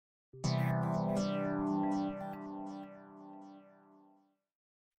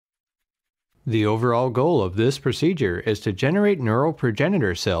The overall goal of this procedure is to generate neural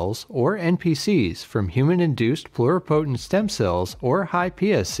progenitor cells, or NPCs, from human-induced pluripotent stem cells, or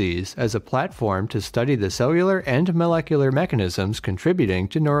hiPSCs, as a platform to study the cellular and molecular mechanisms contributing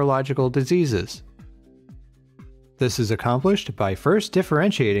to neurological diseases. This is accomplished by first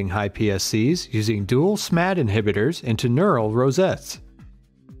differentiating hiPSCs using dual SMAD inhibitors into neural rosettes.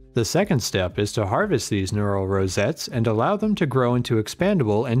 The second step is to harvest these neural rosettes and allow them to grow into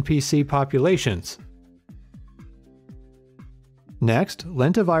expandable NPC populations. Next,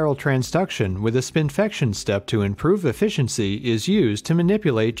 lentiviral transduction with a spinfection step to improve efficiency is used to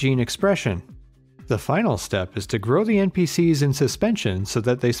manipulate gene expression. The final step is to grow the NPCs in suspension so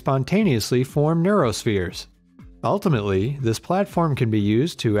that they spontaneously form neurospheres. Ultimately, this platform can be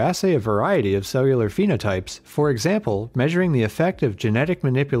used to assay a variety of cellular phenotypes, for example, measuring the effect of genetic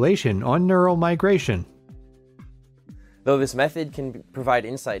manipulation on neural migration. Though this method can provide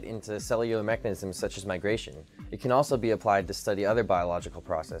insight into cellular mechanisms such as migration, it can also be applied to study other biological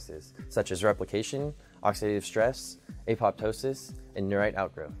processes, such as replication, oxidative stress, apoptosis, and neurite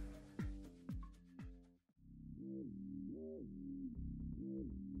outgrowth.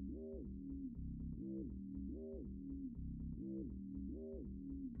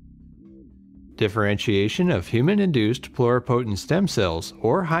 Differentiation of human-induced pluripotent stem cells,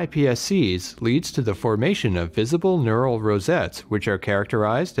 or hiPSCs, leads to the formation of visible neural rosettes, which are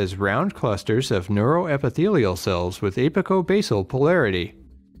characterized as round clusters of neuroepithelial cells with apicobasal polarity.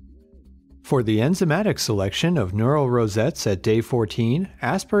 For the enzymatic selection of neural rosettes at day 14,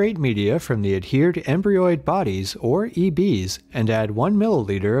 aspirate media from the adhered embryoid bodies, or EBs, and add 1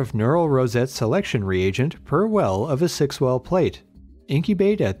 milliliter of neural rosette selection reagent per well of a 6-well plate.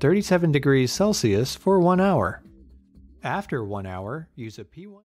 Incubate at 37 degrees Celsius for 1 hour. After 1 hour, use a P1